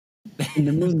In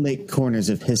the moonlit corners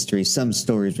of history, some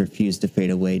stories refuse to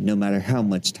fade away, no matter how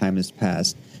much time has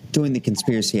passed. Join the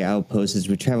Conspiracy Outpost as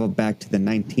we travel back to the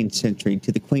 19th century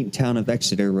to the quaint town of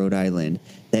Exeter, Rhode Island.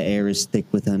 The air is thick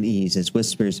with unease as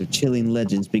whispers of chilling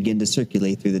legends begin to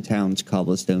circulate through the town's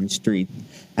cobblestone streets.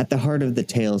 At the heart of the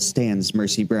tale stands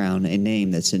Mercy Brown, a name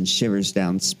that sends shivers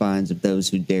down spines of those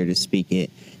who dare to speak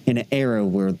it. In an era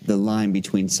where the line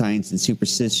between science and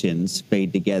superstitions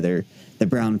fade together, the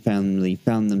Brown family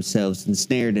found themselves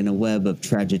ensnared in a web of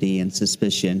tragedy and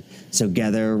suspicion. So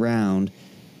gather around,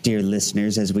 dear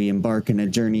listeners, as we embark on a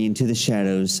journey into the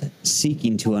shadows,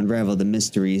 seeking to unravel the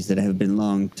mysteries that have been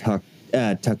long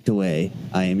tucked away.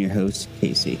 I am your host,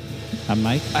 Casey. I'm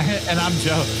Mike. And I'm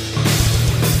Joe.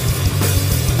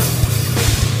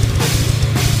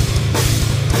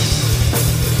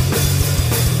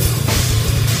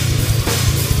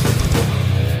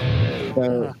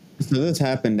 So this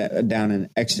happened down in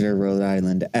Exeter, Rhode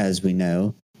Island, as we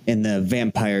know, in the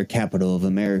vampire capital of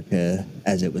America,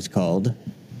 as it was called.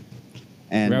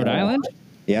 And Rhode Island?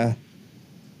 Yeah.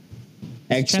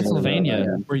 Exeter,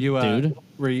 Pennsylvania. Were you, dude?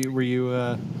 Were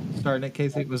you starting at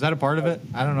Casey? Was that a part of it?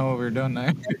 I don't know what we were doing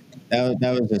there.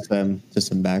 That was just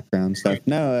some background stuff.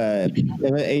 No,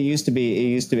 it used to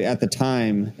be at the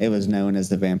time it was known as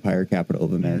the vampire capital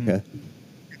of America.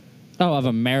 Oh, of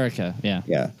America. Yeah.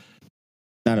 Yeah.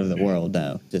 Not of the world,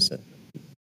 no. Just a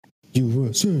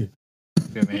USA.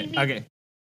 Okay.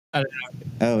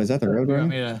 Oh, is that the road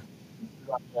runner?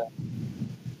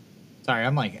 Sorry,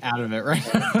 I'm like out of it right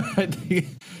now.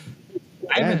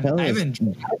 I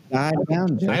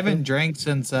haven't drank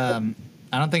since I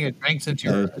don't think I drank since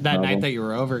that night that you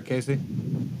were over, Casey.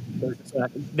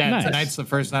 Nice. Tonight's the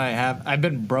first night I have. I've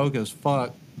been broke as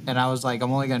fuck, and I was like,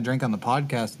 I'm only gonna drink on the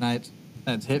podcast nights.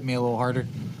 That's hit me a little harder.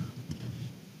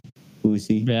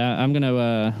 Boozy. Yeah, I'm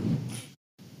gonna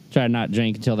try to not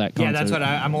drink until that concert. Yeah, that's what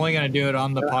I'm only gonna do it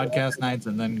on the podcast nights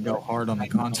and then go hard on the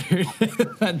concert.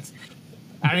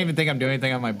 I don't even think I'm doing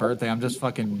anything on my birthday. I'm just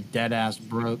fucking dead ass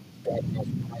broke.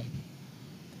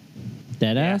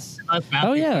 Dead ass? Yeah.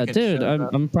 Oh yeah, dude.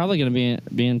 I'm probably gonna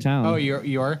be in town. Oh,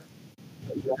 you are?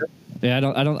 Yeah,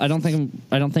 I don't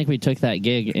think we took that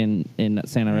gig in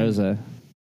Santa Rosa.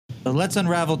 So let's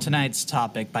unravel tonight's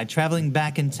topic by traveling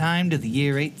back in time to the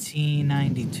year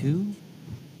 1892.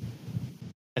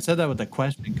 I said that with a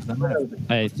question because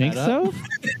I think so.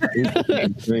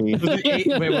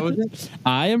 Wait, what was it?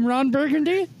 I am Ron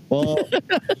Burgundy. Well,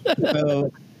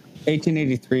 so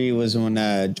 1883 was when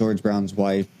George Brown's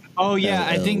wife. Oh yeah,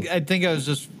 I think it was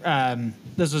just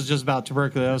this was just about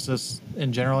tuberculosis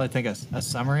in general. I think a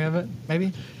summary of it,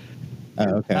 maybe.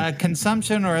 Oh, okay.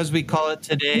 Consumption, or as we call it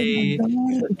today,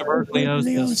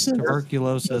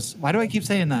 tuberculosis. Why do I keep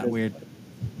saying that weird?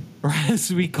 Or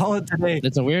as we call it today,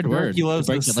 It's a weird word.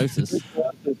 Tuberculosis.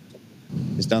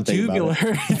 Just don't think tubular.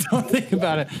 about it. Don't think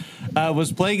about it.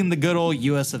 Was plaguing the good old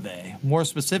U.S. of A. More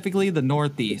specifically, the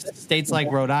Northeast. States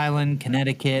like Rhode Island,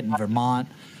 Connecticut, and Vermont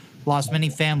lost many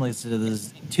families to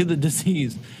the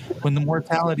disease. When the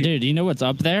mortality. Dude, you know what's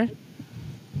up there?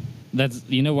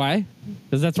 You know why?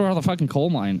 Because that's where all the fucking coal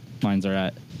mines are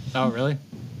at. Oh, really?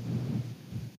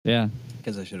 Yeah.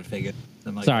 Because I should have figured.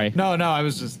 Sorry. No,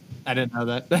 I didn't know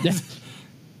that.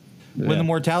 When the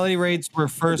mortality rates were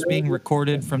first being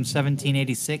recorded from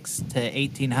 1786 to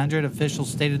 1800,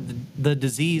 officials stated the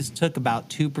disease took about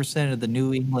 2% of the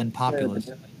New England populace.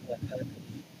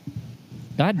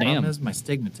 God damn. Problem is my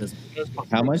stigmatism.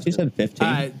 How much you said?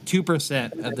 15.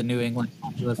 2% of the New England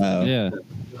population. Oh. Yeah.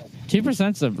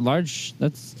 2%'s a large.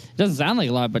 It doesn't sound like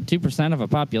a lot, but 2% of a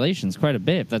population is quite a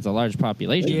bit. If that's a large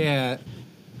population. Yeah.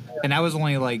 And that was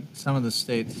only like some of the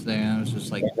states there. I was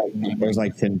just like, There's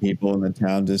like 10 people in the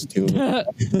town, just two.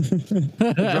 dropped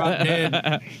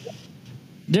dead.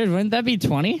 Dude, wouldn't that be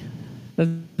 20?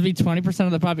 That'd be 20%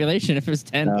 of the population if it was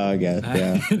 10. Oh, I guess,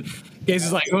 yeah. Case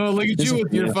is like, oh, look at you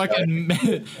with your fucking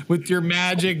with your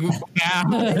magic.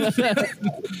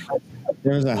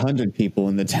 There was 100 people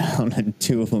in the town, and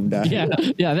 2 of them died.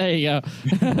 Yeah, there you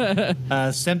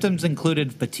go. Symptoms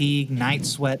included fatigue, night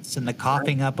sweats, and the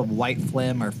coughing up of white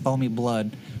phlegm or foamy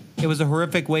blood. It was a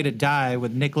horrific way to die,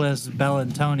 with Nicholas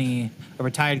Bellantoni, a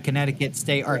retired Connecticut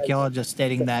state archaeologist,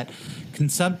 stating that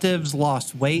consumptives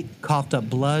lost weight, coughed up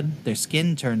blood, their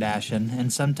skin turned ashen,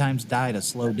 and sometimes died a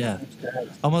slow death,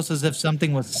 almost as if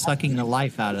something was sucking the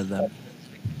life out of them.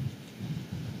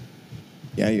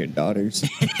 Yeah, your daughters.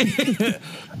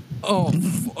 Oh,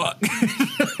 fuck.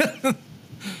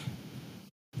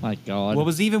 My God. What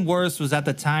was even worse was at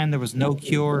the time there was no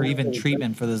cure or even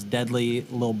treatment for this deadly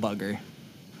little bugger.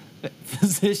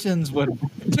 physicians would.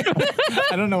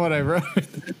 I don't know what I wrote.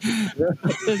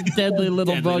 This deadly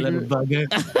little bugger.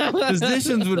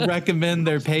 Physicians would recommend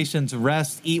their patients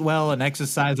rest, eat well, and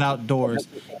exercise outdoors.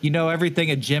 You know,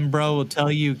 everything a gym bro will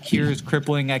tell you cures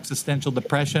crippling existential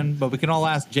depression, but we can all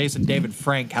ask Jason David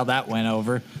Frank how that went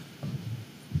over.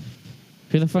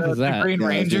 Who the fuck is The that? Green Yeah, I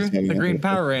was Ranger, just saying the that. Green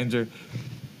Power Ranger.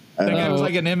 That guy was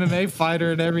like an MMA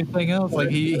fighter and everything else. Like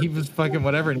he was fucking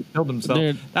whatever and he killed himself.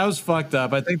 Dude. That was fucked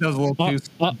up. I think that was a little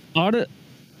too.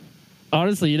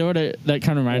 Honestly, you know what? That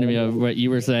kind of reminded me of what you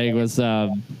were saying was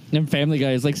in Family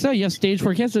Guy. Is like, so you have stage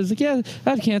 4 cancer. It's like, yeah, I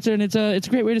have cancer, and it's a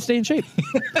great way to stay in shape.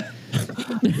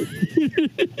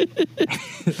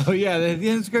 Oh yeah,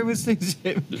 it's a great way to stay in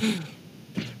shape.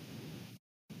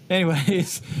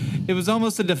 Anyways, it was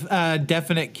almost a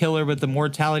definite killer, with the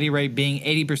mortality rate being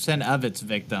 80% of its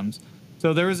victims.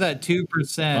 So there was that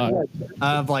 2%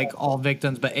 of like all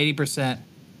victims, but 80%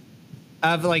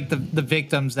 of like the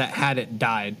victims that had it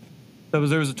died. So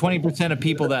there was a 20% of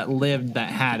people that lived that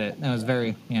had it. That was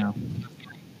very,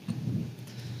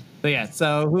 But yeah,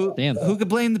 so who could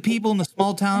blame the people in the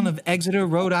small town of Exeter,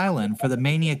 Rhode Island, for the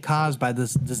mania caused by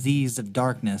this disease of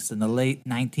darkness in the late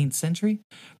 19th century?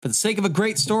 For the sake of a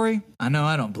great story, I know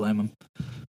I don't blame them.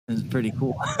 It's pretty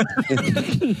cool.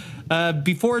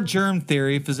 Before germ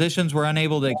theory, physicians were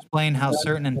unable to explain how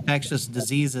certain infectious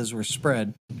diseases were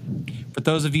spread. For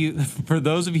those of you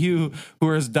who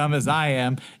are as dumb as I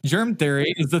am, germ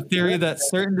theory is the theory that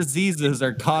certain diseases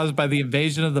are caused by the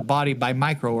invasion of the body by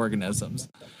microorganisms.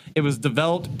 It was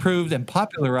developed, proved, and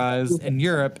popularized in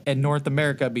Europe and North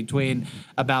America between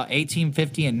about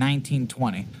 1850 and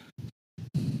 1920.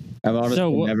 I've honestly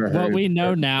So never heard what we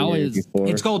know of now theory is before.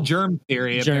 It's called germ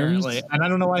theory, Germs? apparently. And I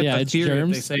don't know why Yeah, it's a it's theory if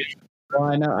germs. they say it. Well,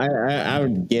 I know. I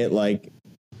would get like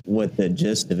what the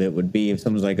gist of it would be if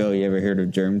someone's like, "Oh, you ever heard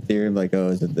of germ theory?" I'm like, "Oh,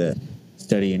 is it the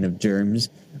studying of germs?"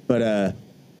 But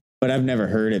I've never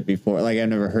heard it before. Like I've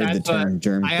never heard the That's what- term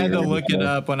germ I theory. had to look it before.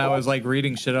 up when I was like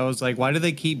reading shit. I was like, why do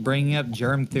they keep bringing up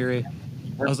germ theory?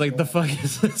 I was like, the fuck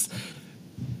is this?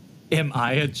 Am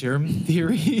I a germ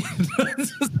theory?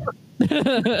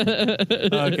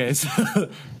 Okay, so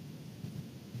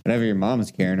Whatever your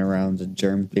mom's carrying around is a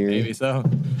germ theory. maybe so.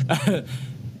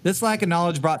 This lack of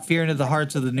knowledge brought fear into the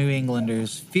hearts of the New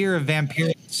Englanders, fear of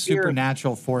vampiric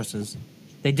supernatural forces.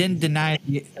 They didn't deny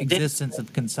the existence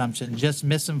of consumption, just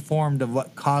misinformed of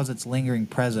what caused its lingering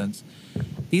presence.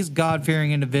 These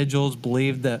God-fearing individuals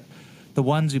believed that the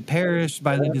ones who perished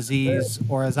by the disease,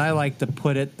 or as I like to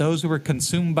put it, those who were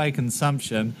consumed by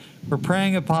consumption, were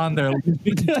preying upon their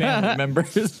living family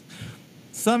members.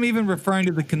 Some even referring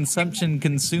to the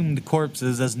consumption-consumed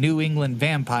corpses as New England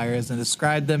vampires and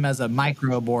described them as a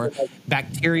microbe or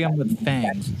bacterium with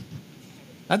fangs.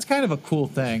 That's kind of a cool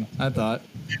thing, I thought.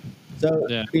 So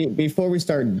Yeah. before we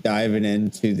start diving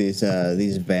into these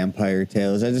vampire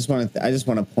tales, I just want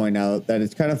to point out that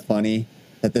it's kind of funny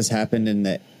that this happened in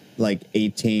the late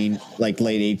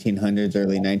 1800s,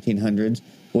 early 1900s,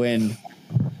 when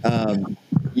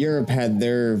Europe had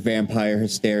their vampire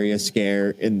hysteria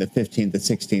scare in the 15th and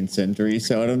 16th century.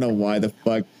 So I don't know why the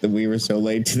fuck that we were so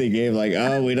late to the game. Like,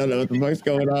 oh, we don't know what the fuck's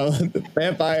going on with the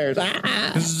vampires.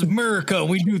 Ah! This is America.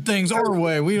 We do things our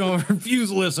way. We don't refuse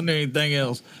to listen to anything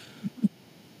else.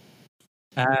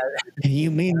 You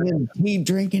mean them tea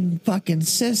drinking fucking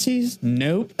sissies?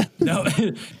 Nope. No,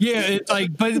 yeah, it's like,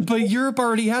 but Europe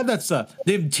already had that stuff.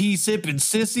 Them tea sipping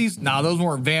sissies. Nah, those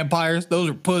weren't vampires. Those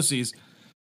are pussies.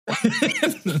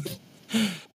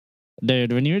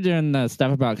 Dude, when you were doing the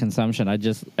stuff about consumption,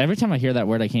 every time I hear that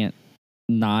word, I can't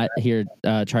not hear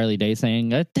Charlie Day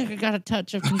saying, "I think I got a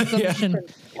touch of consumption."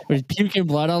 Or he's puking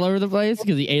blood all over the place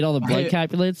because he ate all the blood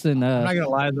Capulets and I'm not gonna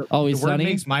lie. The Always word Sunny?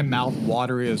 makes my mouth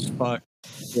watery as fuck.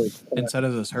 Instead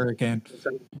of this hurricane,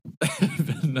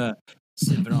 been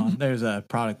sipping on. There's a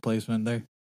product placement there.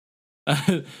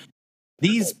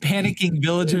 These panicking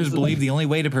villagers believed the only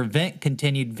way to prevent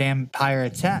continued vampire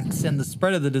attacks and the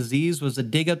spread of the disease was to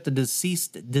dig up the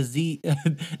deceased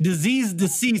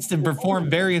and perform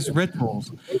various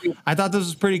rituals. I thought this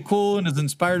was pretty cool and has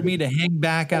inspired me to hang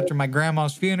back after my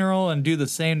grandma's funeral and do the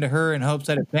same to her in hopes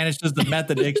that it banishes the meth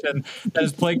addiction that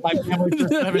has plagued my family for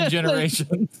 7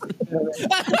 generations.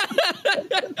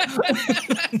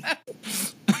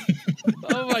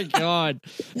 oh my god!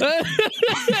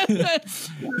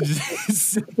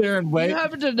 Just sit there and You wait.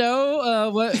 happen to know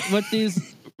what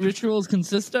these rituals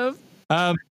consist of?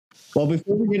 Well,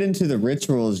 before we get into the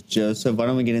rituals, Joseph, why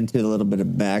don't we get into a little bit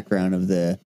of background of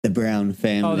the Brown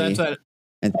family? Oh, that's a.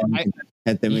 And then we I- can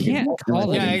And then we You can can't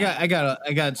call Yeah, it. I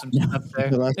got some stuff there.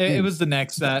 The last It name. was the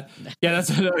next. Yeah,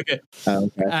 that's okay.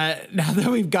 Okay. Now that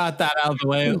we've got that out of the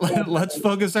way, let's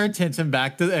focus our attention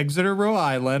back to Exeter, Rhode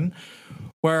Island,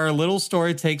 where our little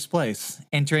story takes place.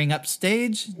 Entering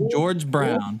upstage, George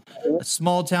Brown, a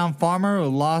small town farmer who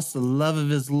lost the love of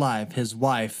his life, his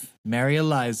wife, Mary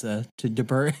Eliza, to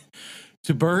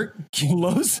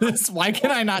tuberculosis. Why can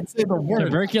I not say the word?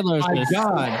 Tuberculosis. My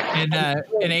God. In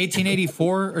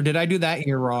 1884, or did I do that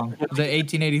year wrong? Was it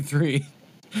 1883?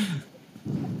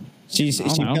 She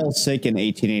fell sick in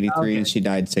 1883 and she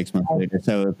died 6 months later.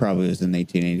 So it probably was in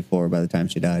 1884 by the time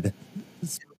she died.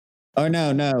 Oh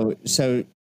no. So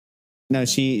no,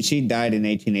 she died in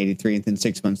 1883 and then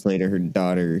 6 months later her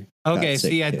daughter. Okay, got sick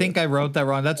see, I too. think I wrote that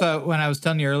wrong. That's why when I was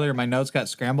telling you earlier, my notes got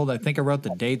scrambled. I think I wrote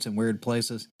the dates in weird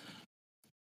places.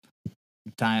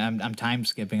 I'm time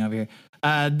skipping over here.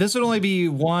 This would only be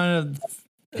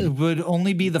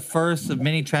the first of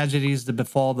many tragedies to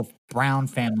befall the Brown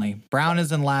family. Brown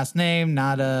is in last name,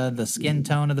 not the skin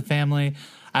tone of the family.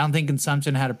 I don't think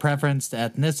consumption had a preference to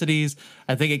ethnicities.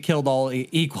 I think it killed all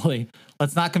equally.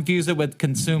 Let's not confuse it with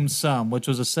consume some, which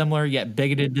was a similar yet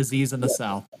bigoted disease in the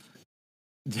South.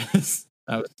 Just,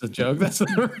 that was a joke. That's a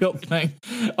real thing.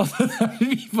 Although that would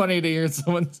be funny to hear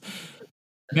someone's.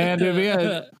 Man,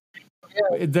 dude,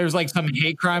 there's like some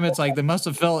hate crime. It's like they must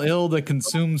have felt ill to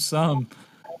consume some.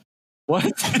 What?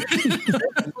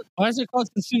 Why is it called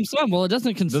consume some? Well, it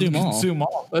doesn't consume all. Consume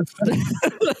all.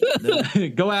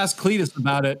 Go ask Cletus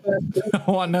about it. I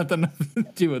want nothing to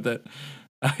do with it.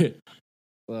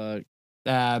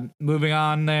 Moving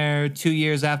on there, 2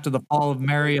 years after the fall of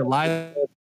Mary Elizatron.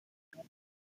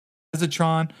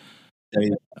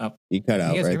 You cut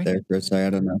out right there, Chris. I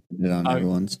don't know if you did on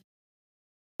everyone's.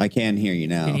 I can hear you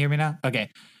now. Can you hear me now? Okay.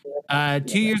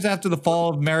 2 years after the fall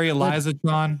of Mary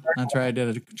Elizatron, that's right, I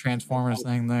did a Transformers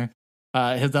thing there.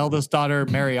 His eldest daughter,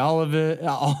 Mary Olive,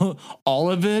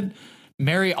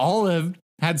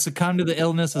 had succumbed to the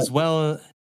illness as well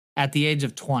at the age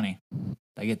of 20. Did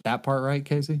I get that part right,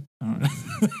 Casey? I don't know.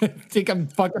 I think I'm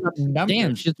fucking up numbers.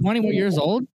 Damn, she's 21 years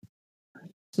old?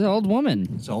 She's an old woman.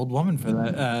 It's an old woman for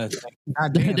that.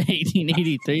 God damn.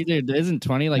 1883, dude. Isn't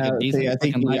 20 like a decent I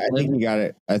think you got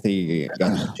it. I think you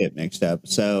got the shit mixed up.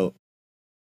 So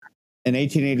in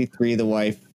 1883, the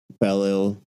wife fell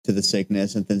ill to the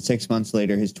sickness, and then 6 months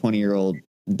later, his 20-year-old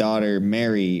daughter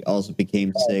Mary also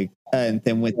became sick, and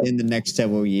then within the next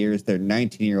several years, their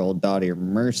 19-year-old daughter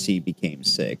Mercy became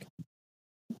sick,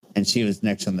 and she was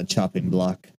next on the chopping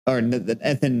block. And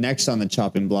then next on the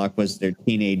chopping block was their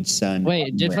teenage son.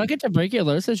 Wait, did fucking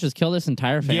tuberculosis just kill this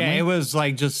entire family? Yeah, it was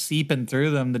like just seeping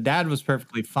through them. The dad was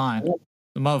perfectly fine.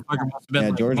 The motherfucker must have been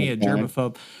like George me, a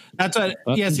germaphobe. That's what.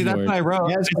 Fucking That's George. what I wrote.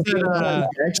 Yeah, I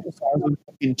said,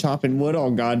 fucking chopping wood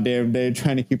all goddamn day,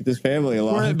 trying to keep this family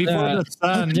alive. before the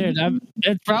sun. Dude,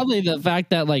 it's probably the fact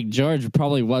that like George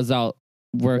probably was out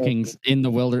working in the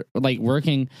wilderness, like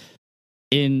working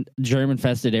in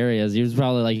germ-infested areas. He was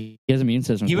probably like his immune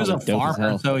system. He was a dope as farmer,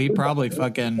 hell. so he probably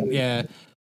fucking Yeah,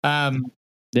 That's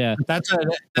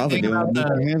the Probably thing doing about what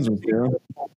their the. hands was doing.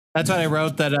 That's what I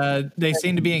wrote. That they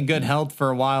seemed to be in good health for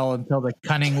a while until the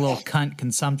cunning little cunt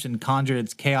consumption conjured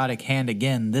its chaotic hand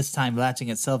again. This time latching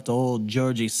itself to old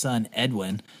Georgie's son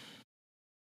Edwin.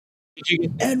 Did you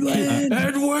get Edwin!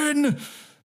 Edwin.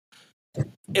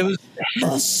 It was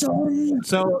Awesome.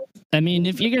 so. I mean,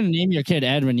 if you're gonna name your kid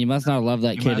Edwin, you must not love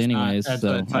that You kid must not. anyways. That's So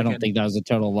what I don't fucking- think that was a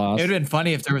total loss. It would have been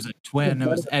funny if there was a twin. It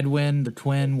was Edwin, the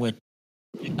twin with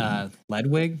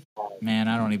Ledwig. Man,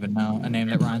 I don't even know a name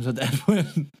that rhymes with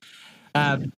Edwin.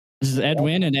 This is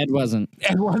Edwin and Ed wasn't.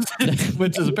 Ed was,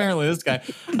 which is apparently this guy.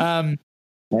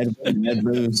 Ed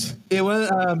moves. It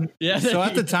was Yeah. so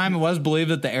at the time it was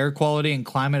believed that the air quality and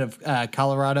climate of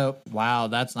Colorado, wow,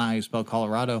 that's not how you spell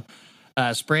Colorado,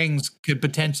 Springs could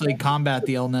potentially combat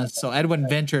the illness. So Edwin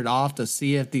ventured off to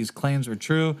see if these claims were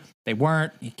true. They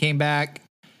weren't. He came back.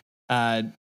 Is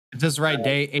this the right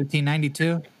date?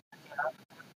 1892.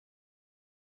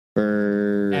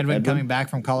 For Edwin coming back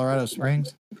from Colorado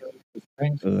Springs.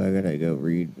 Oh, I gotta go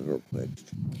read real quick.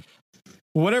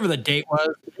 Whatever the date was.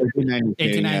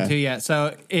 1892, yeah.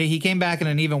 So he came back in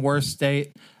an even worse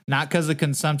state. Not because of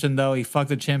consumption, though. He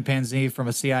fucked a chimpanzee from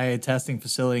a CIA testing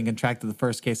facility and contracted the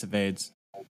first case of AIDS.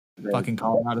 Fucking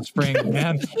Colorado Springs,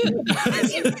 man.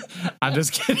 I'm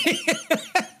just kidding.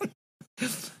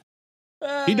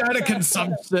 He died of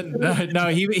consumption. No,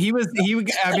 he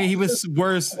was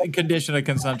worse condition of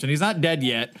consumption. He's not dead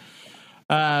yet.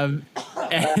 And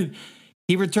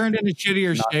he returned in a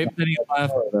shittier shape than he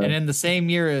left. And in the same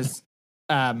year as,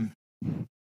 oh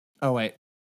wait,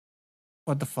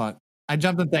 what the fuck? I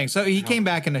jumped in things. So he came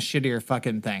back in a shittier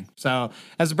fucking thing. So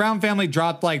as the Brown family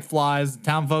dropped like flies, the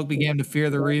town folk began to fear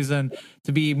the reason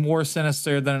to be more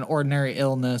sinister than an ordinary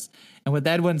illness. And with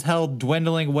Edwin's health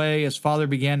dwindling away, his father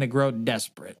began to grow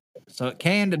desperate. So it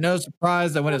came to no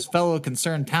surprise that when his fellow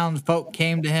concerned townsfolk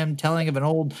came to him telling of an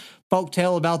old folk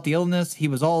tale about the illness, he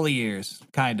was all ears,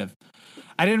 kind of.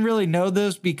 I didn't really know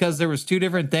this because there was two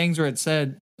different things where it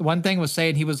said, one thing was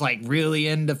saying he was like really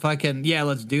into fucking, yeah,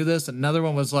 let's do this. Another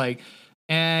one was like,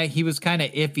 he was kind of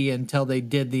iffy until they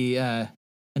did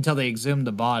until they exhumed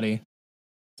the body.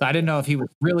 So I didn't know if he was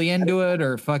really into it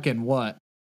or fucking what.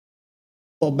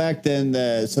 Well, back then,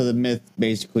 the myth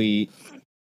basically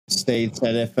states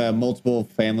that if multiple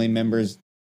family members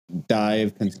die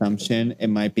of consumption, it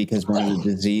might be because one of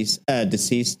the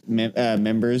deceased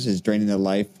members is draining the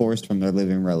life force from their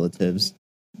living relatives.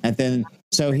 And then,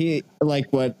 so he, like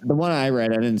what the one I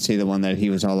read, I didn't see the one that he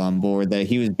was all on board, that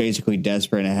he was basically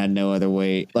desperate and had no other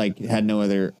way, like had no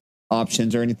other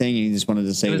options or anything. He just wanted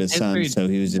to save his son. So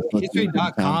he was just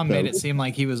History.com made it seem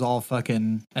like he was all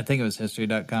fucking, I think it was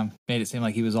History.com, made it seem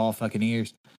like he was all fucking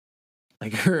ears.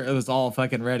 Like it was all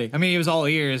fucking ready. I mean, he was all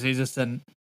ears. He just didn't.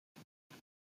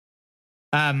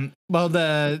 Well,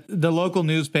 the local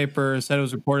newspaper said it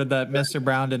was reported that Mr.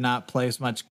 Brown did not place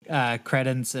much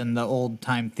credence in the old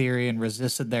time theory and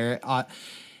resisted their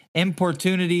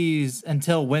importunities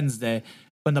until Wednesday,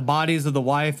 when the bodies of the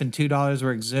wife and two daughters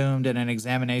were exhumed and an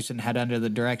examination had under the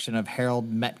direction of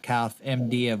Harold Metcalf,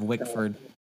 M.D. of Wickford.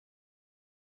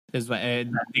 Is what I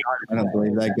don't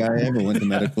believe that guy ever went to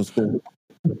medical school.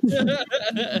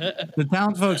 The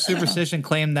townsfolk's superstition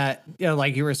claimed that,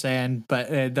 like you were saying, but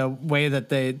the way that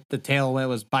the tale went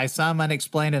was by some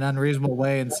unexplained and unreasonable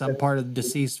way in some part of the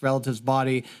deceased relative's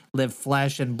body lived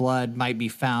flesh and blood might be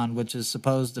found, which is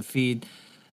supposed to feed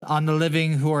on the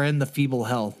living who are in the feeble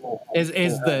health. Is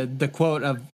the quote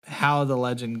of how the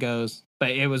legend goes.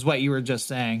 But it was what you were just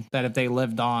saying, that if they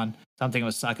lived on, something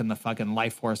was sucking the fucking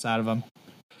life force out of them.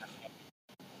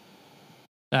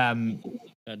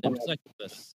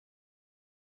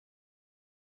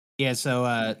 Yeah,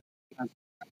 so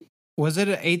was it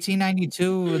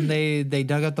 1892 when they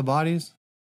dug up the bodies?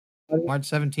 March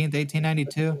 17th,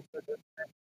 1892?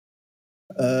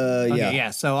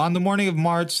 Yeah. So on the morning of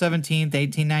March 17th,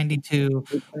 1892,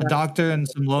 a doctor and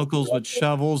some locals with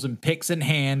shovels and picks in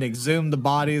hand exhumed the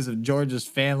bodies of George's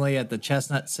family at the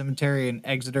Chestnut Cemetery in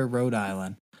Exeter, Rhode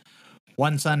Island.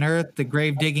 Once unearthed, the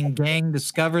grave-digging gang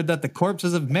discovered that the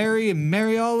corpses of Mary and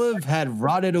Mary Olive had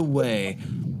rotted away.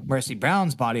 Mercy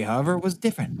Brown's body, however, was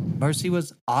different. Mercy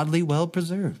was oddly well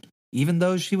preserved, even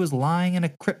though she was lying in a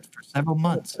crypt for several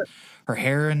months. Her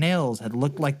hair and nails had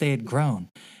looked like they had grown,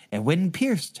 and when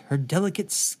pierced, her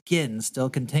delicate skin still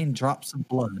contained drops of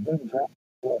blood.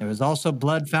 There was also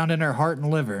blood found in her heart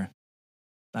and liver.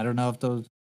 I don't know if those...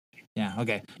 Yeah,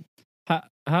 okay.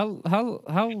 How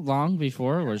long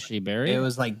before was she buried? It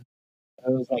was like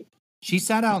she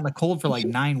sat out in the cold for like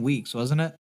 9 weeks, wasn't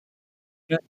it?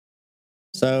 Yeah.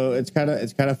 So it's kind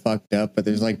of fucked up, but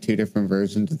there's like two different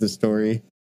versions of the story.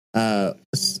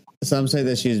 Some say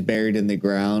that she was buried in the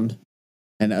ground,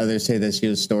 and others say that she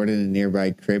was stored in a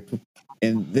nearby crypt.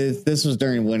 And this was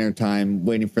during winter time,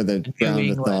 waiting for the ground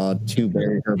to thaw to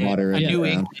bury her water in the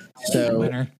ground.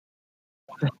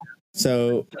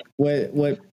 So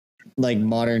what like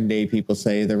modern day people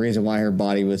say the reason why her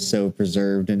body was so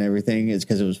preserved and everything is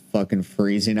because it was fucking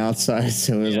freezing outside.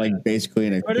 So it was like basically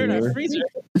in a cooler.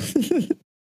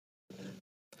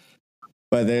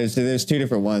 But there's two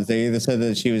different ones. They either said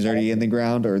that she was already in the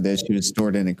ground or that she was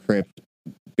stored in a crypt,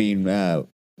 being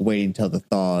waiting till the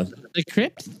thaw. The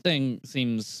crypt thing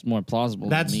seems more plausible.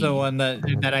 That's the one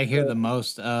that I hear the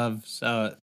most of.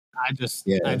 So I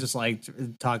just like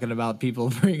talking about people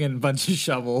bringing a bunch of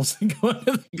shovels and going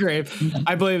to the grave.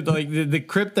 I believe the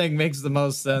crypt thing makes the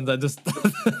most sense.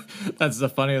 That's the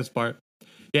funniest part.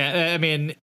 Yeah, I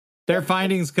mean, their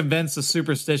findings convinced the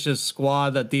superstitious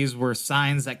squad that these were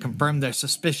signs that confirmed their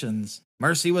suspicions.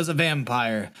 Mercy was a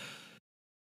vampire.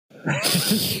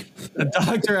 The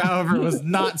doctor, however, was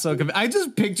not so convinced. I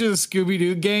just picture the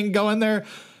Scooby-Doo gang going there.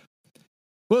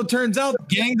 Well, it turns out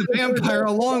the gang, the vampire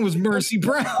along was Mercy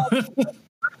Brown.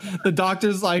 The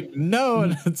doctor's like, no.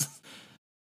 And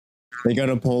they got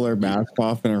to pull her mask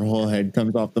off and her whole head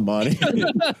comes off the body.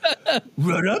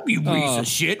 Run up, you piece of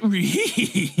shit. And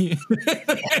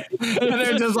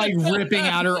they're just like ripping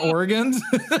out her organs.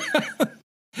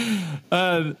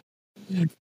 The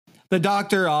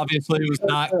doctor obviously was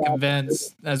not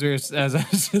convinced, as I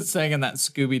was just saying in that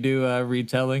Scooby-Doo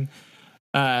retelling.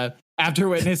 After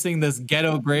witnessing this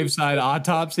ghetto graveside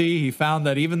autopsy, he found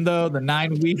that even though the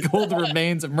 9-week-old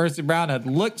remains of Mercy Brown had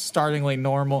looked startlingly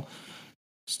normal,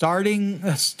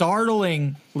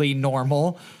 startlingly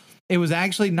normal. It was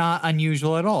actually not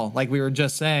unusual at all, like we were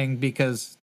just saying,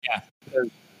 because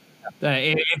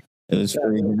it was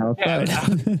freezing outside.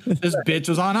 This bitch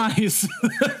was on ice.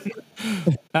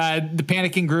 The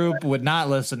panicking group would not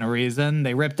listen to reason.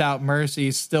 They ripped out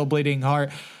Mercy's still bleeding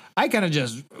heart. I kind of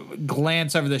just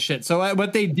glance over the shit. So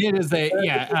what they did is they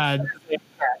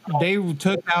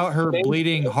took out her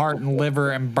bleeding heart and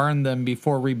liver and burned them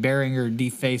before reburying her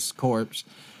defaced corpse.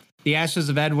 The ashes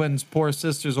of Edwin's poor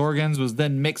sister's organs was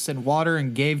then mixed in water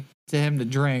and gave to him to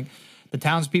drink. The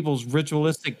townspeople's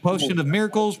ritualistic potion of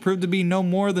miracles proved to be no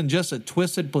more than just a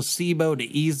twisted placebo to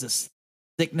ease the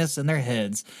sickness in their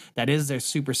heads. That is their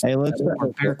superstitious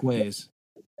barbaric ways.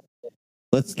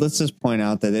 Let's just point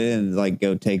out that they didn't like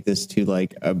go take this to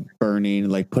like a burning,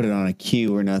 like put it on a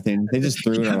queue or nothing. They just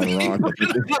threw it on a rock.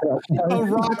 A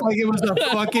rock like it was a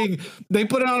fucking. They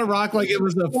put it on a rock like it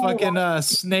was a fucking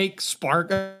snake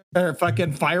spark or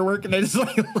fucking firework, and they just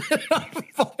like lit it on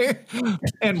fire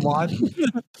and watched.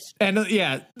 And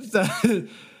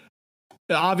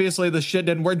obviously the shit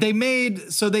didn't work. They made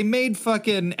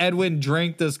fucking Edwin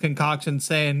drink this concoction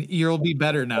saying you'll be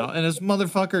better now, and this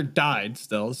motherfucker died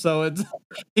still. So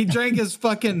he drank his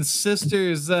fucking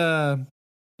sister's liver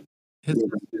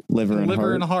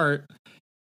and heart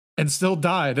and still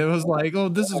died. It was like, oh,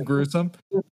 this is gruesome.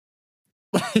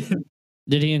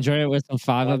 Did he enjoy it with some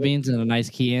fava beans and a nice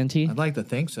Chianti? I'd like to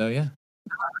think so, yeah.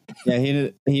 Yeah,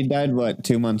 he died what,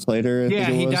 2 months later?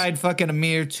 Yeah, he died fucking a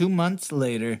mere 2 months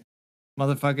later.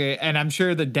 Motherfucker. And I'm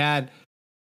sure the dad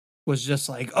was just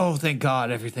like, oh, thank God,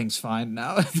 everything's fine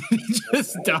now. He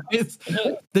just dies.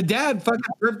 The dad fucking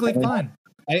perfectly fine.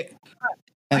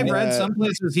 I've read some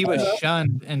places he was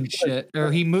shunned and shit,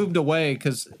 or he moved away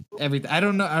because everything. I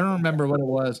don't know. I don't remember what it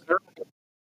was.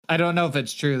 I don't know if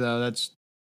it's true though. That's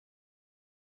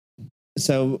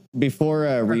so before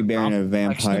reburying a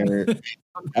vampire,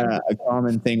 a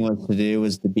common thing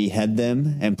was to behead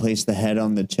them and place the head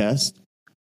on the chest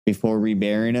before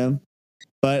reburying them.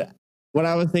 But what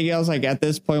I was thinking, I was like, at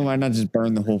this point, why not just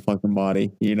burn the whole fucking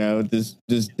body? You know, just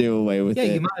do away with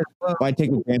it. You might as well. Why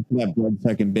take a chance for that blood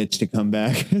sucking bitch to come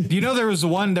back? You know, there was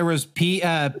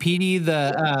Petey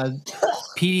the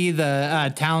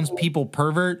townspeople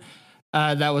pervert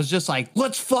that was just like,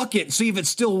 let's fuck it, see if it's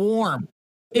still warm.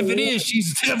 If it is,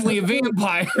 she's definitely a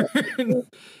vampire.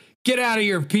 Get out of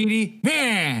here, Petey.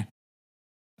 Man.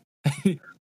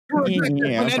 When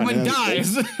Edwin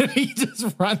dies, he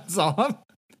just runs off.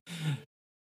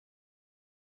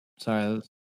 Sorry,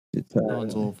 that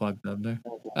one's a little fucked up there.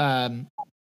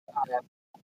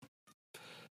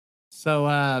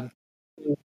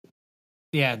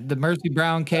 The Mercy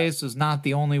Brown case was not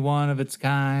the only one of its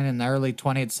kind. In the early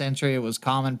 20th century, it was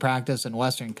common practice in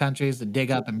Western countries to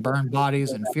dig up and burn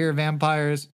bodies in fear of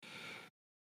vampires.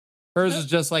 Hers was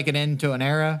just like an end to an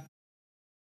era.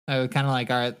 I was kind of like,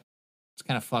 all right, it's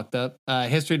kind of fucked up.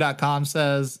 History.com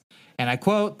says, and I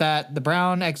quote, that the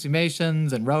Brown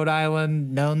exhumations in Rhode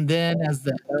Island, known then as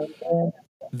the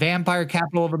vampire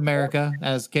capital of America,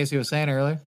 as Casey was saying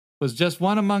earlier, was just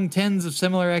one among tens of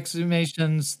similar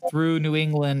exhumations through New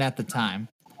England at the time.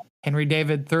 Henry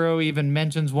David Thoreau even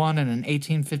mentions one in an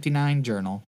 1859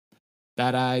 journal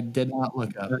that I did not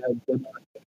look up.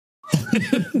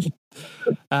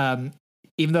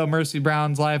 Even though Mercy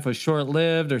Brown's life was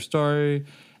short-lived, her story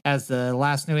as the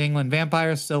last New England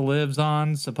vampire still lives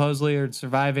on. Supposedly, her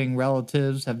surviving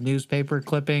relatives have newspaper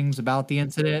clippings about the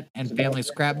incident and family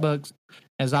scrapbooks,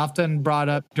 as often brought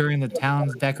up during the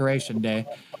town's decoration day.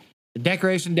 The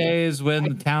decoration day is when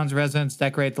the town's residents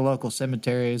decorate the local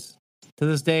cemeteries. To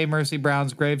this day, Mercy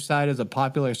Brown's gravesite is a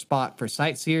popular spot for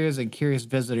sightseers and curious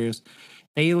visitors.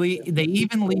 They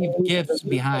even leave gifts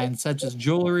behind, such as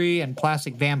jewelry and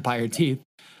plastic vampire teeth.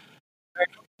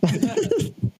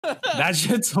 That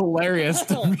shit's hilarious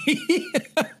to me.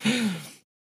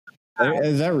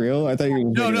 Is that real? I thought you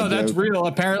were No, that's real.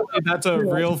 Apparently, that's a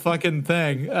real fucking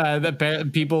thing.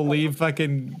 That people leave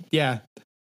fucking, yeah.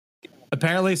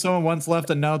 Apparently, someone once left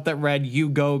a note that read, "You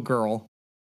go, girl,"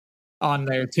 on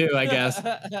there too, I guess.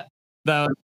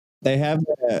 They have,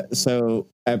 so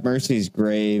at Mercy's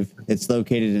grave, it's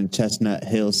located in Chestnut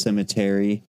Hill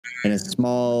Cemetery in a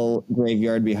small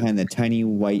graveyard behind the tiny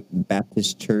white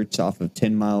Baptist church off of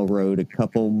 10 Mile Road, a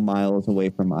couple miles away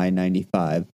from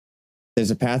I-95. There's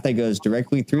a path that goes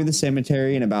directly through the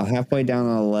cemetery, and about halfway down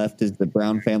on the left is the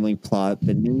Brown family plot.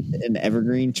 Beneath an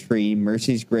evergreen tree,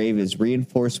 Mercy's grave is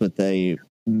reinforced with a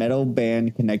metal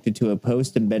band connected to a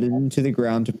post embedded into the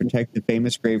ground to protect the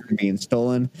famous grave from being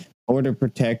stolen, or to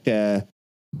protect her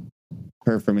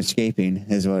from escaping,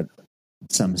 is what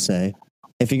some say.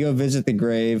 If you go visit the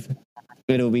grave,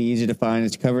 It'll be easy to find.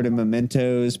 It's covered in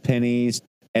mementos, pennies,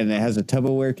 and it has a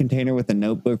Tupperware container with a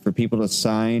notebook for people to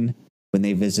sign when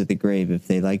they visit the grave if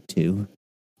they like to.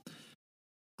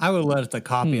 I would let a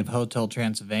copy of Hotel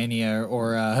Transylvania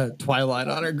or Twilight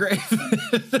on her grave.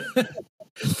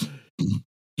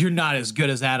 You're not as good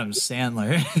as Adam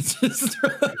Sandler.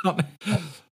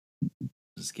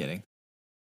 Just kidding.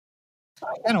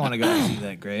 I don't want to go see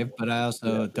that grave, but I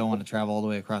also don't want to travel all the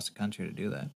way across the country to do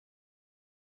that.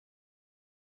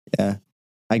 Yeah.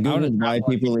 I googled why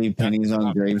people leave pennies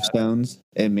on gravestones.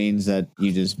 It means that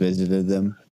you just visited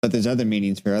them. But there's other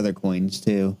meanings for other coins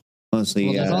too.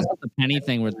 Mostly, there's also the penny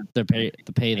thing where they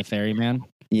pay the ferryman.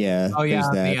 Yeah. Oh yeah,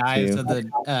 that the eyes too. of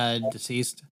the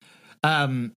deceased.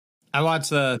 I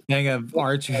watched a thing of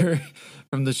Archer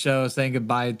from the show saying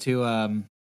goodbye to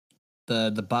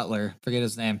the butler. Forget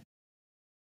his name.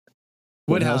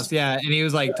 Woodhouse, yeah, and he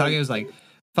was like talking. He was like,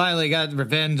 finally got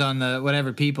revenge on the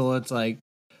whatever people. It's like,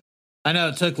 I know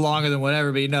it took longer than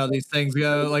whatever, but you know these things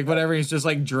go like whatever. He's just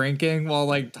like drinking while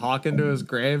like talking to his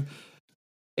grave.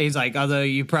 He's like, although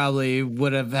you probably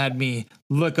would have had me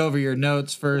look over your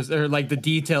notes first, or like the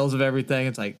details of everything.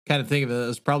 It's like kind of think of it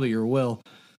as probably your will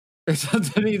or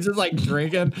something. He's just like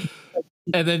drinking,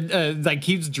 and then like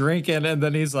keeps drinking, and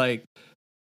then he's like,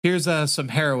 here's some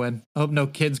heroin. I hope no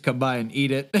kids come by and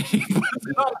eat it. He's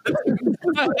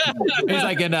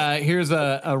like, and here's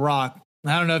a rock.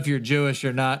 I don't know if you're Jewish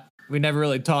or not. We never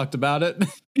really talked about it.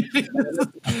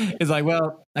 He's like,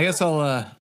 well, I guess I'll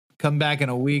come back in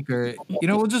a week, or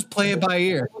we'll just play it by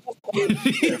ear.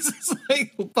 He's just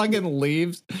like fucking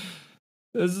leaves.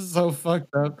 This is so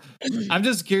fucked up. I'm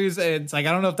just curious. It's like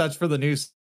I don't know if that's for the new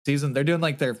season. They're doing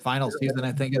like their final season,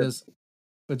 I think it is,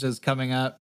 which is coming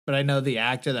up. But I know the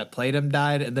actor that played him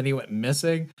died, and then he went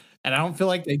missing. And I don't feel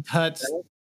like they touched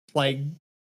like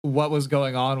what was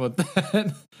going on with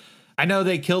that. I know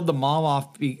they killed the mom off,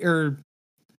 or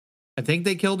I think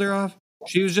they killed her off.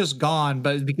 She was just gone,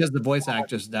 but it's because the voice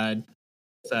actress died.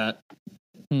 So,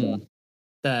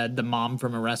 the mom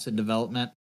from Arrested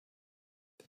Development.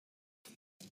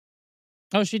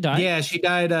 Oh, she died? Yeah, she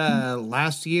died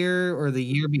last year or the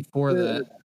year before that.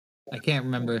 I can't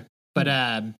remember. But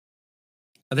I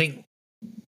think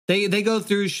they go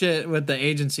through shit with the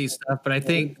agency stuff, but I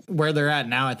think where they're at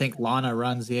now, I think Lana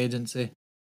runs the agency.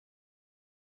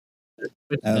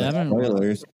 I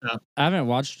haven't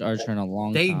watched Archer in a long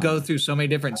time. They go through so many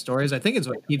different stories. I think it's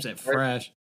what keeps it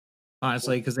fresh,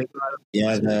 honestly, because they.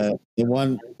 Yeah, the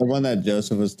one that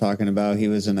Joseph was talking about, he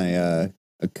was in a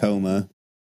coma.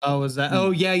 Oh, was that?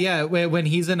 Oh, yeah. When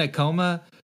he's in a coma,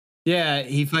 yeah,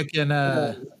 he fucking.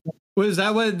 Was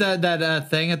that what that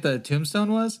thing at the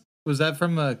tombstone was? Was that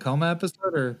from a coma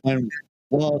episode or?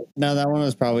 Well, no, that one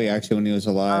was probably actually when he was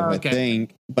alive, okay. I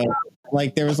think. But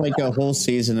like, there was like a whole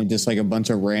season of just like a bunch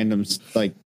of random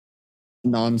like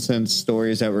nonsense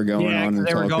stories that were going on.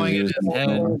 They were going in his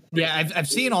head. Yeah, I've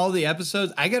seen all the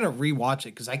episodes. I gotta rewatch it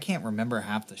because I can't remember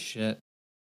half the shit.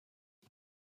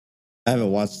 I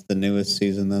haven't watched the newest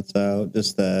season that's out.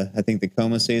 Just I think the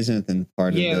coma season, and then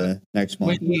part of the next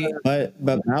one.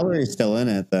 But Mallory's still in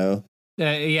it though.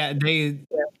 They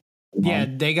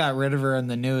got rid of her in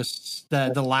the newest,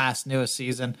 the last newest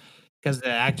season because the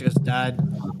actress died.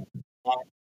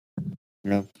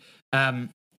 Yeah.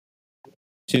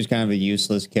 She was kind of a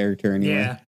useless character anyway.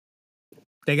 Yeah.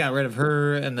 They got rid of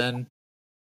her, and then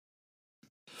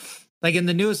like in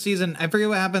the newest season, I forget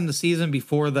what happened the season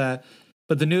before that,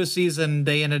 but the newest season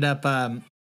they ended up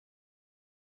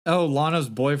Lana's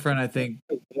boyfriend, I think,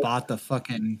 bought their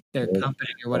company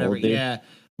or whatever. Yeah.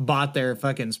 Bought their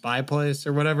fucking spy place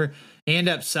or whatever. They end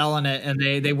up selling it, and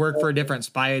they work for a different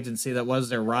spy agency that was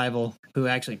their rival, who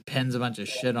actually pins a bunch of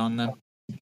shit on them.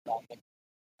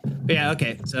 But yeah,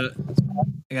 okay. So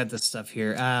I got this stuff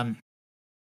here. Yeah.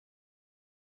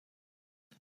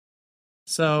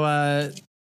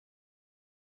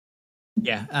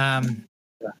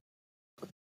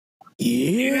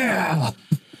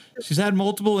 She's had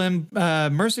multiple.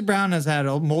 Mercy Brown has had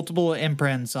multiple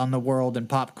imprints on the world and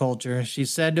pop culture.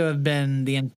 She's said to have been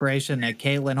the inspiration that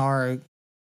Caitlin R.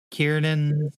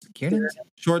 Kiernan's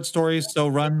short story "So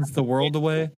Runs the World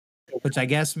Away," which I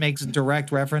guess makes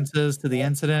direct references to the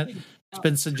incident. It's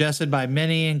been suggested by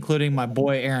many, including my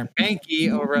boy Aaron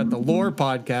Pankey over at the Lore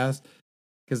podcast,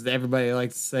 because everybody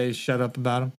likes to say "shut up"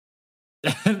 about him.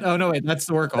 Oh no, wait, that's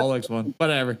the Workaholics one.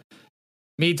 Whatever.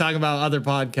 Me talking about other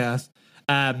podcasts.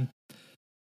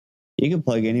 You can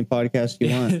plug any podcast you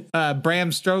want.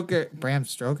 Bram Stoker?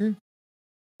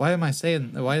 Why does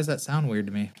that sound weird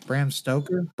to me? Bram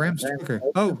Stoker?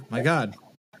 Oh my God.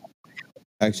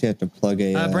 I actually have to plug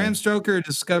a. Bram Stoker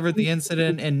discovered the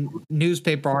incident in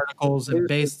newspaper articles and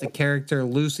based the character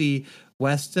Lucy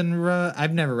Westenra.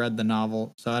 I've never read the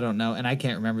novel, so I don't know, and I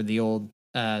can't remember the old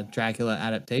Dracula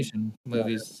adaptation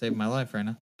movies to save my life right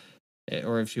now,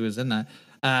 or if she was in that.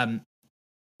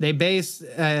 He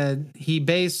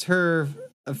based her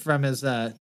from his.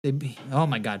 Oh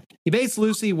my God! He based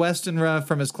Lucy Westenra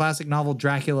from his classic novel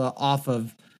Dracula off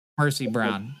of Mercy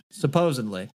Brown,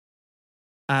 supposedly.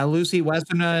 Lucy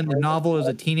Westenra in the novel is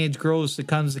a teenage girl who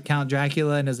succumbs to Count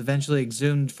Dracula and is eventually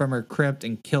exhumed from her crypt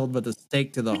and killed with a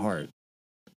stake to the heart.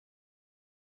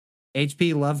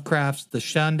 H.P. Lovecraft's The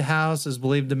Shunned House is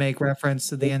believed to make reference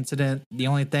to the incident. The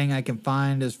only thing I can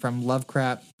find is from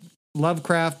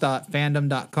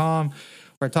Lovecraft.fandom.com,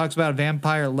 where it talks about a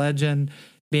vampire legend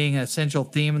being an essential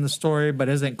theme in the story, but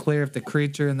isn't clear if the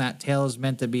creature in that tale is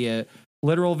meant to be a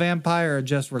literal vampire or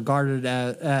just regarded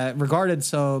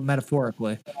so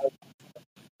metaphorically.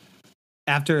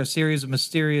 After a series of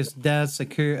mysterious deaths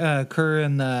occur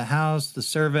in the house, the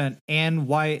servant Anne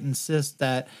White insists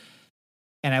that,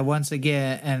 and I once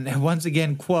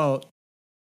again quote,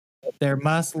 there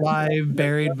must lie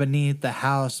buried beneath the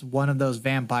house one of those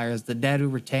vampires, the dead who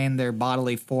retain their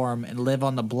bodily form and live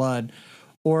on the blood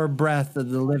or breath of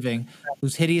the living,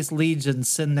 whose hideous legions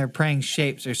send their preying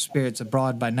shapes or spirits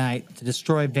abroad by night. To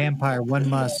destroy vampire, one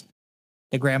must,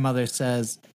 the grandmother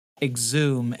says,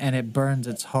 exhume, and it burns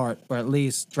its heart, or at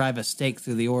least drive a stake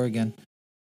through the organ.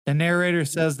 The narrator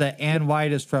says that Anne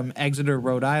White is from Exeter,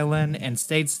 Rhode Island, and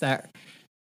states that,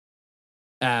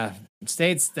 and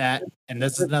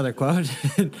this is another quote,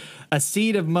 a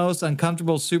seed of most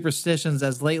uncomfortable superstitions.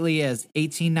 As lately as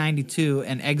 1892,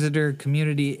 an Exeter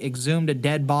community exhumed a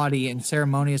dead body and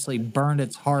ceremoniously burned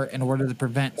its heart in order to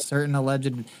prevent certain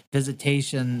alleged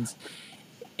visitations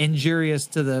injurious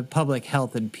to the public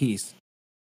health and peace.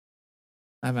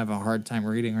 I'm having a hard time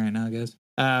reading right now, guys.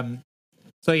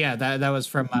 So yeah, that was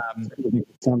from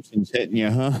Something's hitting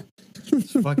you, huh?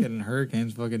 fucking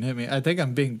hurricanes fucking hit me. I think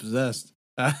I'm being possessed.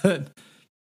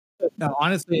 No,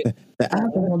 honestly, The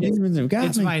alcohol demons have got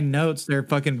it's me. my notes. They're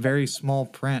fucking very small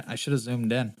print. I should have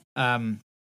zoomed in.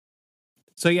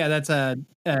 So yeah, that's a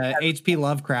H.P.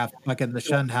 Lovecraft, fucking The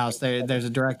Shunned House. There's a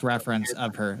direct reference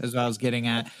of her, as I was getting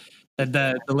at.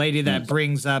 The lady that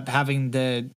brings up having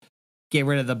to get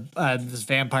rid of this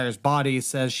vampire's body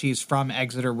says she's from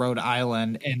Exeter, Rhode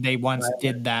Island, and they once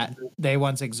did that. They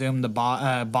once exhumed the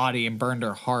body and burned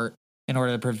her heart in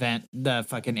order to prevent the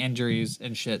fucking injuries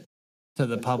and shit to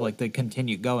the public that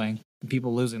continue going,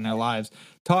 people losing their lives.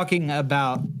 Talking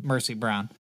about Mercy Brown.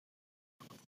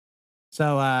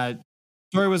 So,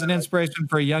 story was an inspiration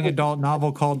for a young adult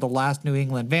novel called The Last New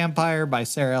England Vampire by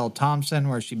Sarah L. Thompson,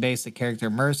 where she based the character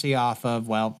Mercy off of,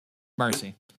 well,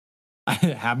 Mercy.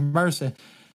 Have mercy.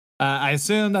 I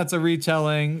assume that's a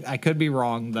retelling. I could be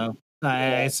wrong, though.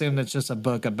 I assume it's just a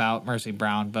book about Mercy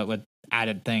Brown, but with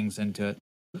added things into it.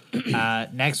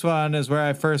 Next one is where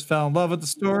I first fell in love with the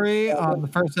story on the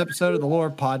first episode of the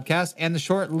Lore podcast and the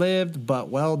short-lived but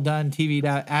well-done TV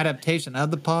adaptation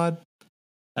of the pod.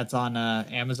 That's on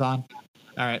Amazon.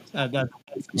 All right. You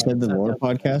said the Lore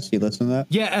podcast? You listen to that?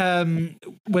 Yeah.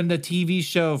 When the TV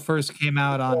show first came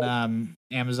out on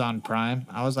Amazon Prime,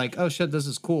 I was like, oh shit, this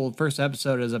is cool. First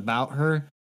episode is about her.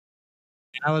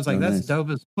 And I was like, that's nice. Dope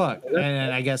as fuck.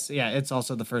 And I guess, yeah, it's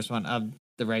also the first one of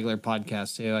the regular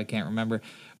podcast too. I can't remember.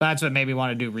 But that's what made me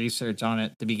want to do research on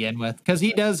it to begin with. Because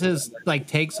he does his like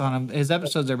takes on them. His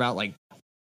episodes are about like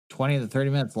 20 to 30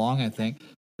 minutes long, I think.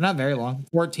 Not very long.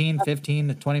 14, 15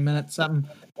 to 20 minutes, something.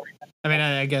 I mean,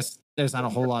 I guess there's not a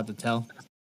whole lot to tell.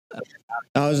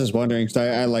 I was just wondering because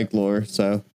I like Lore,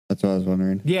 so that's what I was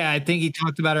wondering. Yeah, I think he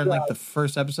talked about her in like the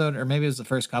first episode, or maybe it was the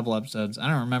first couple episodes. I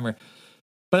don't remember.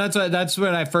 But that's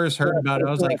when I first heard about it.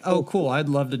 I was like, oh, cool. I'd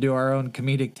love to do our own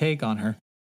comedic take on her.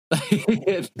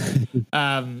 The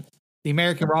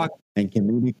American rock. And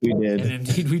comedic we did. And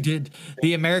indeed we did.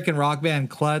 The American rock band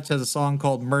Clutch has a song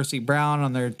called Mercy Brown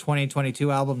on their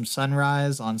 2022 album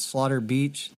Sunrise on Slaughter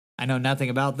Beach. I know nothing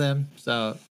about them,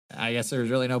 so I guess there's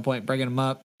really no point bringing them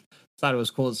up. Thought it was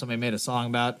cool that somebody made a song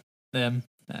about them.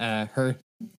 Her.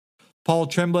 Paul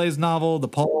Tremblay's novel, The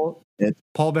Paul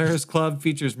Bearers Club,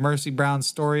 features Mercy Brown's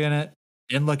story in it.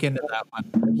 Didn't look into that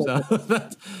one. So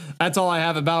that's all I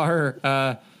have about her.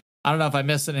 I don't know if I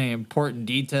missed any important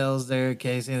details there,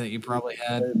 Casey, that you probably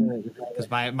had. Because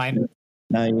my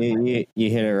No, you hit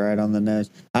it right on the nose.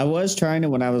 I was trying to,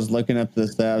 when I was looking up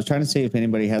this, I was trying to see if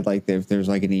anybody had like, if there's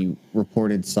like any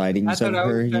reported sightings of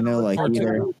her, you know, like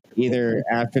either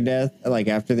after death, like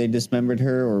after they dismembered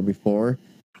her or before.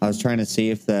 I was trying to see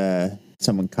if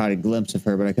someone caught a glimpse of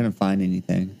her, but I couldn't find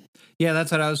anything. Yeah,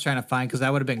 that's what I was trying to find because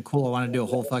that would have been cool. I wanted to do a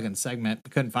whole fucking segment.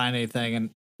 Couldn't find anything and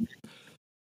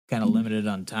kind of limited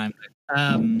on time.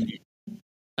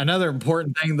 Another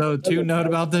important thing, though, to note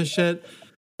about this shit,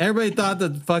 everybody thought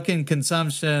that fucking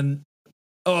consumption,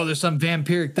 oh, there's some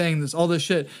vampiric thing, there's all this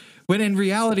shit. When in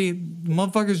reality,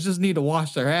 motherfuckers just need to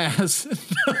wash their ass.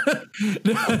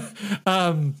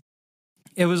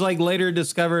 It was like later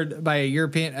discovered by a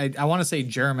European, I want to say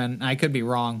German, I could be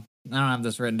wrong. I don't have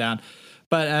this written down.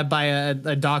 But by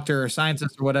a doctor or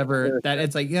scientist or whatever, that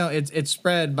it's like, you know, it's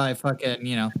spread by fucking,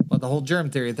 you know, the whole germ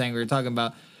theory thing we were talking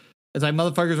about. It's like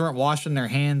motherfuckers weren't washing their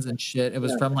hands and shit. It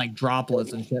was from like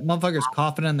droplets and shit. Motherfuckers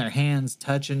coughing in their hands,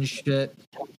 touching shit.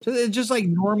 So it's just like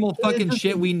normal fucking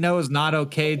shit we know is not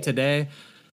okay today.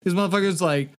 These motherfuckers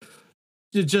like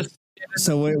just.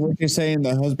 So what you're saying?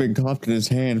 The husband coughed in his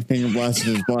hand, finger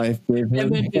blasted his wife,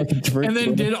 and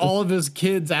then did all of his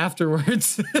kids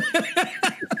afterwards.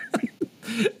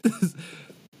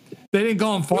 They didn't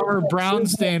call him Farmer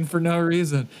Brownstein for no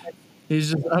reason.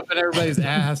 He's just up in everybody's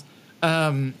ass.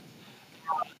 That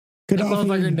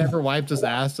motherfucker never wiped his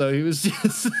ass, so he was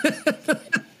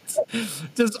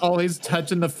just always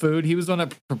touching the food. He was the one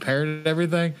that prepared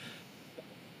everything.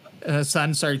 And his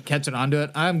son started catching onto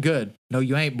it. I'm good. No,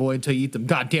 you ain't, boy, until you eat them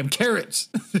goddamn carrots.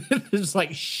 Just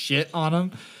like shit on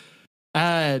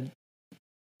him.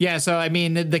 Yeah, so I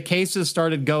mean, the cases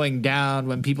started going down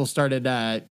when people started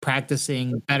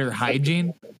practicing better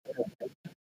hygiene.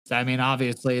 So, I mean,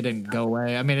 obviously it didn't go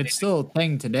away. I mean, it's still a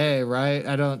thing today, right?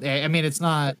 I mean, it's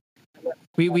not.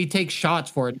 We take shots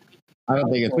for it. I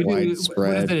don't think it's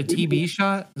widespread. What is it, a TB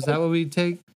shot? Is that what we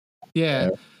take?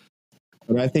 Yeah.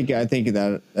 But I think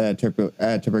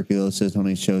that tuberculosis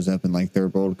only shows up in like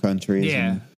third world countries.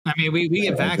 Yeah. I mean, we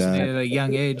get vaccinated at a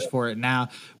young age for it now.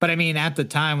 But I mean, at the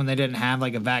time when they didn't have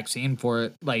like a vaccine for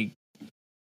it, like,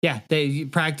 yeah, you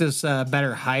practice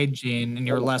better hygiene and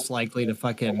you're less likely to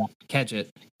fucking catch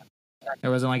it. There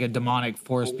wasn't like a demonic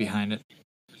force behind it.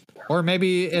 Or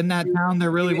maybe in that town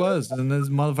there really was, and this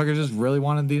motherfucker just really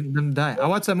wanted them to die. I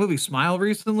watched that movie Smile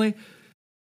recently,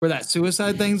 where that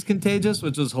suicide thing's contagious,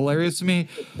 which was hilarious to me.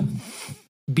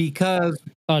 Because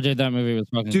dude, that movie was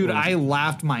fucking dude, crazy. I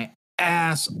laughed my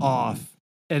ass off.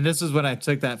 And this is when I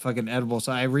took that fucking edible,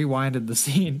 so I rewinded the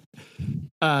scene.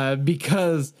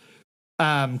 Because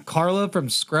Carla from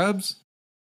Scrubs,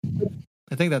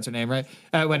 I think that's her name, right?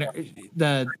 When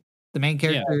the main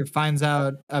character finds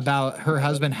out about her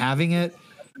husband having it,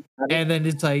 and then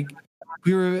it's like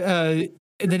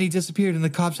and then he disappeared, and the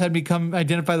cops had me come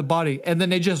identify the body, and then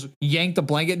they just yanked the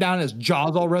blanket down, and his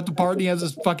jaw's all ripped apart, and he has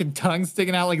his fucking tongue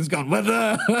sticking out like he's going, what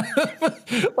the?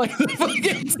 Like the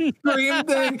fucking scream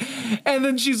thing. And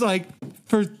then she's like,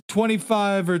 for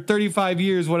 25 or 35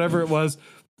 years, whatever it was,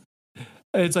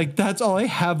 it's like, that's all I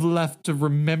have left to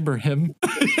remember him.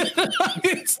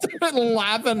 I started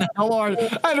laughing hell hard.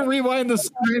 I had to rewind the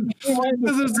screen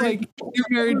because it's like, you're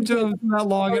married to him that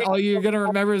long and all you're going to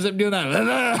remember is him doing that.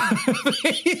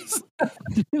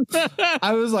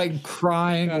 I was like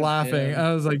crying, laughing.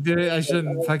 I was like, dude, I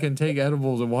shouldn't fucking take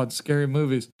edibles and watch scary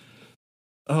movies.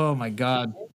 Oh my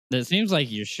God. It seems like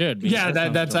you should. Yeah,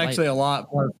 that's actually a lot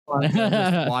more fun than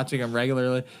just watching them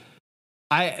regularly.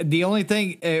 The only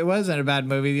thing, it wasn't a bad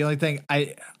movie. The only thing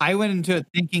I went into it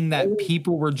thinking that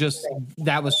people were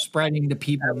that was spreading to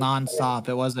people nonstop.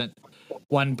 It wasn't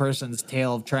one person's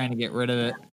tale of trying to get rid of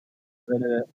it.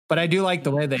 But I do like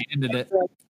the way they ended it.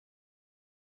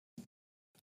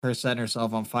 Her setting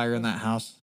herself on fire in that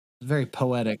house. It's very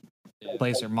poetic. The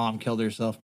place her mom killed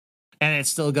herself. And it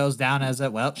still goes down as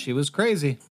she was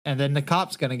crazy. And then the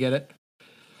cop's going to get it.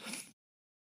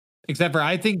 Except for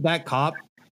I think that cop,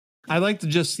 I like to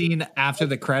just scene after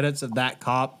the credits of that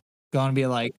cop going to be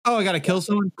like, oh, I got to kill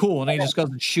someone? Cool. And he just goes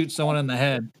and shoots someone in the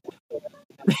head.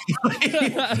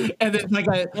 And then like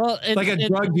a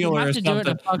drug dealer or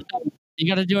something. You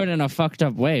got to do it in a fucked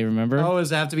up way, remember? Oh,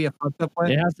 does it have to be a fucked up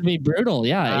way? It has to be brutal.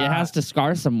 Yeah, it has to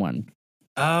scar someone.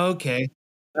 Okay.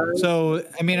 So,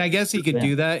 I mean, I guess he could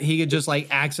do that. He could just like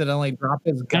accidentally drop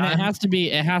his gun. And it has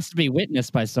to be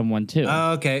witnessed by someone too.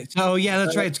 Okay. So, yeah,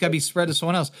 that's right. It's got to be spread to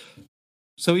someone else.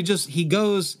 So he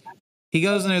goes and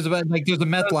there's a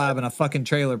meth lab in a fucking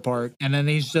trailer park. And then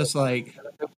he's just like,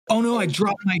 oh no, I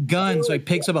dropped my gun. So he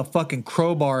picks up a fucking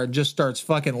crowbar and just starts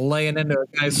fucking laying into a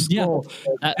guy's skull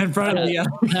in front of the other.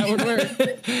 That would work.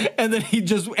 And then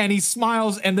he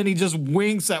smiles and then he just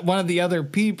winks at one of the other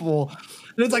people.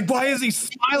 And it's like, why is he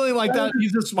smiling like that?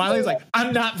 He's just smiling. He's like,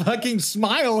 I'm not fucking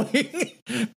smiling.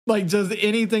 Like just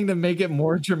anything to make it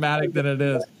more dramatic than it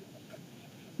is.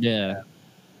 Yeah.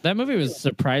 That movie was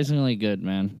surprisingly good,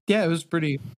 man. Yeah, it was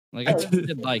pretty. Like I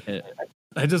did like it.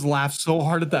 I just laughed so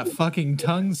hard at that fucking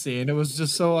tongue scene. It was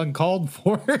just so uncalled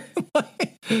for.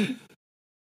 All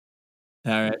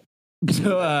right.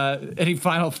 So, any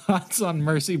final thoughts on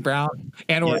Mercy Brown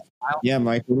and or Yeah,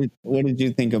 Mike, what did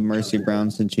you think of Mercy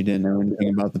Brown since you didn't know anything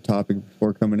about the topic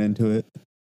before coming into it?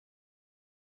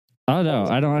 Oh no,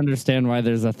 I don't understand why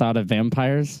there's a thought of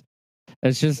vampires.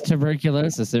 It's just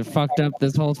tuberculosis. It fucked up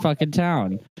this whole fucking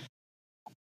town.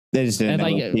 They just didn't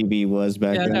know what TB was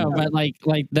back then. No, but like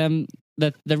them,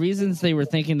 the reasons they were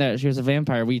thinking that she was a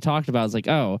vampire, we talked about. Is like,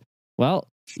 oh, well,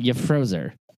 you froze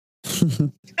her.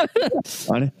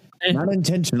 Not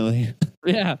intentionally.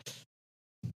 Yeah.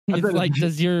 It's like,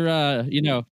 does your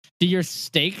do your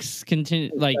steaks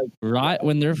continue rot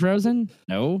when they're frozen?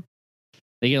 No.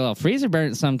 They get a little freezer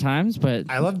burnt sometimes, but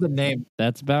I love the name.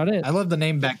 That's about it. I love the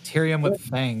name Bacterium with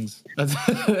Fangs.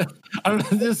 I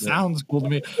don't know. This sounds cool to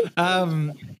me.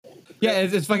 Yeah,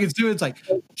 it's fucking stupid. It's like,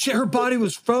 shit, her body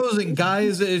was frozen,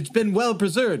 guys. It's been well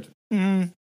preserved. Well,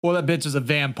 that bitch is a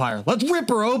vampire. Let's rip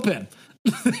her open.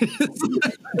 Put on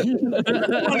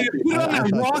that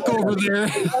rock over there.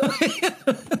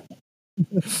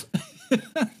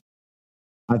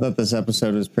 I thought this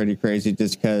episode was pretty crazy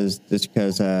just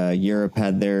because Europe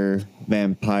had their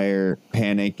vampire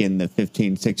panic in the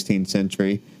 15th, 16th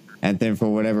century. And then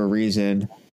for whatever reason,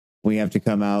 we have to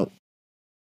come out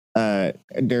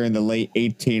during the late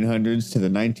 1800s to the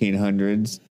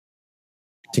 1900s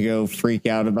to go freak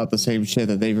out about the same shit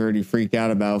that they've already freaked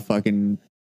out about fucking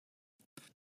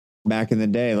back in the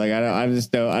day. Like, I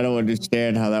don't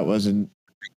understand how that wasn't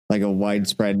like a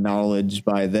widespread knowledge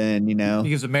by then, you know?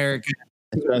 Because America,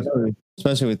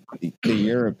 especially with the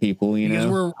Europe people, you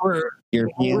know, we're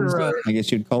Europeans, I guess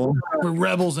you'd call them. We're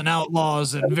rebels and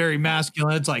outlaws and very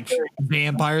masculine. It's like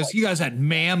vampires. You guys had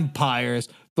vampires,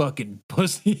 fucking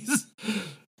pussies.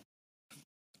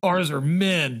 Ours are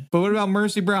men. But what about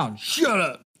Mercy Brown? Shut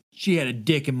up. She had a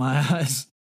dick in my eyes.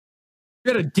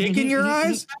 You got a dick in your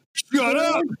eyes? Shut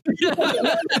up.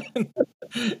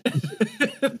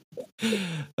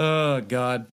 Oh,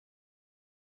 God.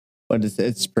 But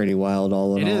it's pretty wild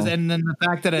all in all. It is, and then the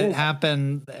fact that it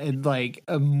happened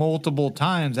multiple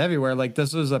times everywhere, like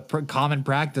this was a common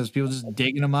practice. People just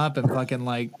digging them up and fucking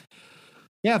like,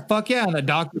 yeah, fuck yeah. And the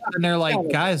doctor and they're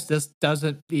like, guys, this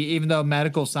doesn't. Even though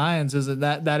medical science isn't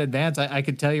that advanced, I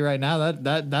could tell you right now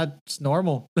that's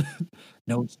normal.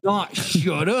 No, it's not.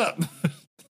 Shut up.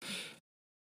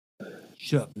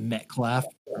 Shut up, Metcalf,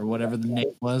 or whatever the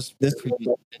name was. This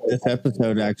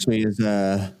episode actually is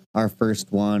our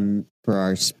first one for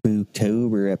our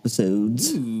Spooktober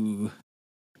episodes. Ooh.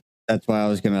 That's why I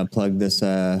was gonna plug this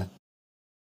other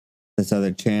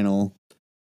channel.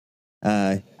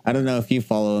 I don't know if you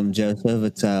follow him, Joseph.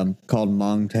 It's called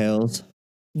Mong Tales.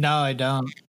 No, I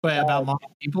don't. Wait, about Mong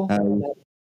people?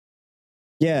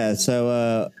 Yeah.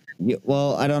 So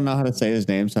well, I don't know how to say his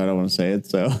name, so I don't want to say it.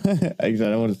 So I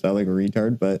don't want to sound like a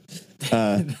retard, but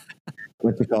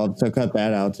what's it called? So cut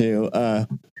that out too.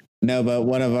 No, but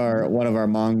one of our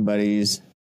Hmong buddies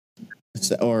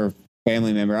or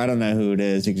family member, I don't know who it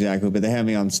is exactly, but they have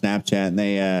me on Snapchat and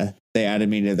they added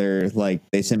me to their, like,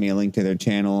 they sent me a link to their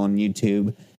channel on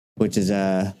YouTube, which is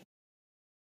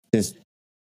just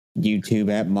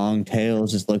YouTube at Hmong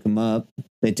Tales. Just look them up.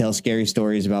 They tell scary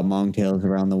stories about Hmong Tales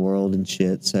around the world and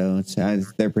shit. So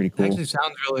they're pretty cool. Actually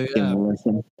sounds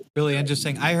really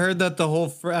interesting. I heard that the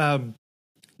whole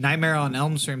Nightmare on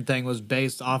Elm Street thing was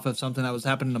based off of something that was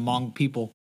happening to Hmong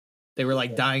people. They were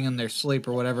like dying in their sleep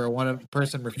or whatever. One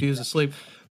person refused to sleep.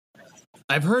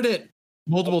 I've heard it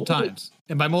multiple times.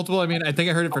 And by multiple, I mean, I think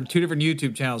I heard it from 2 different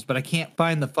YouTube channels, but I can't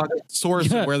find the fucking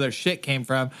source of where their shit came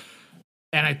from.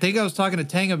 And I think I was talking to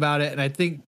Tang about it. And I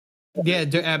think,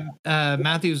 at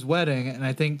Matthew's wedding. And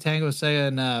I think Tang was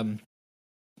saying that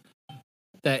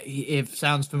if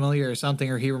sounds familiar or something,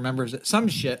 or he remembers it. Some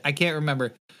shit. I can't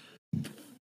remember.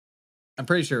 I'm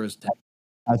pretty sure it was Tang.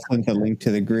 I sent a link to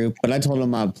the group, but I told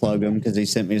him I'd plug him because he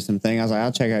sent me something. I was like,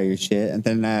 I'll check out your shit. And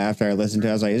then after I listened to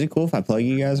it, I was like, is it cool if I plug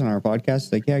you guys on our podcast?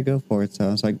 He's like, yeah, go for it. So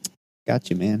I was like,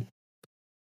 got you, man.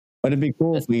 But it'd be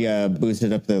cool if we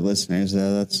boosted up the listeners,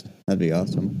 though. That'd be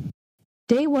awesome.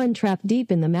 Day 1 trapped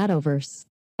deep in the Mattoverse.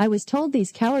 I was told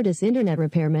these cowardice internet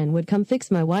repairmen would come fix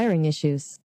my wiring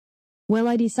issues. Well,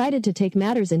 I decided to take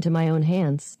matters into my own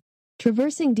hands.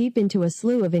 Traversing deep into a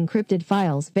slew of encrypted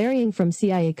files varying from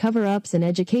CIA cover-ups and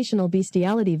educational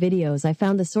bestiality videos, I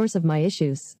found the source of my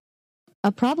issues.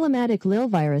 A problematic Lil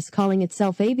virus calling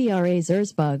itself ABRA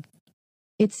Zersbug.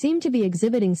 It seemed to be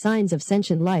exhibiting signs of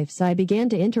sentient life, so I began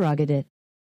to interrogate it.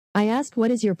 I asked, what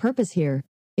is your purpose here?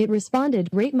 It responded,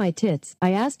 rate my tits.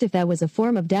 I asked if that was a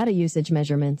form of data usage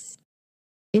measurements.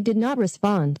 It did not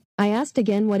respond. I asked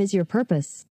again, what is your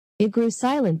purpose? It grew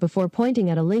silent before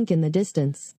pointing at a link in the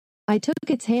distance. I took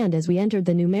its hand as we entered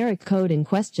the numeric code in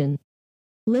question.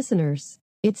 Listeners,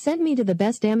 it sent me to the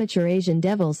best amateur Asian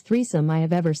devil's threesome I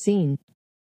have ever seen.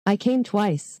 I came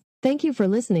twice. Thank you for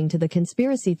listening to the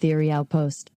Conspiracy Theory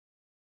Outpost.